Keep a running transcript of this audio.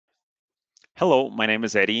Hello, my name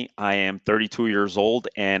is Eddie. I am 32 years old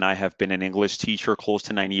and I have been an English teacher close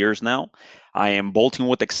to 9 years now. I am bolting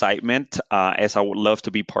with excitement as I would love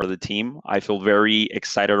to be part of the team. I feel very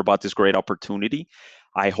excited about this great opportunity.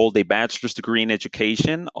 I hold a bachelor's degree in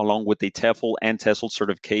education along with a TEFL and TESOL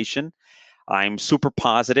certification. I'm super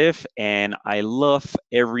positive and I love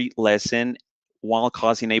every lesson while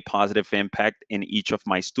causing a positive impact in each of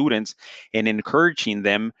my students and encouraging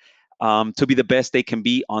them to be the best they can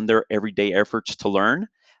be on their everyday efforts to learn.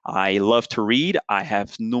 I love to read. I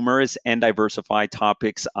have numerous and diversified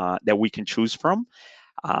topics that we can choose from.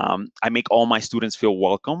 I make all my students feel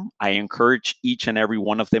welcome. I encourage each and every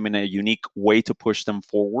one of them in a unique way to push them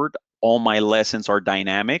forward. All my lessons are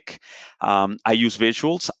dynamic. I use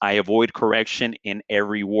visuals. I avoid correction in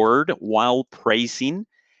every word while praising,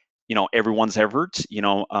 everyone's efforts.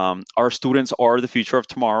 Our students are the future of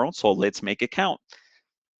tomorrow, so let's make it count.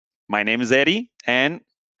 My name is Eddie, and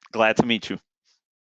glad to meet you.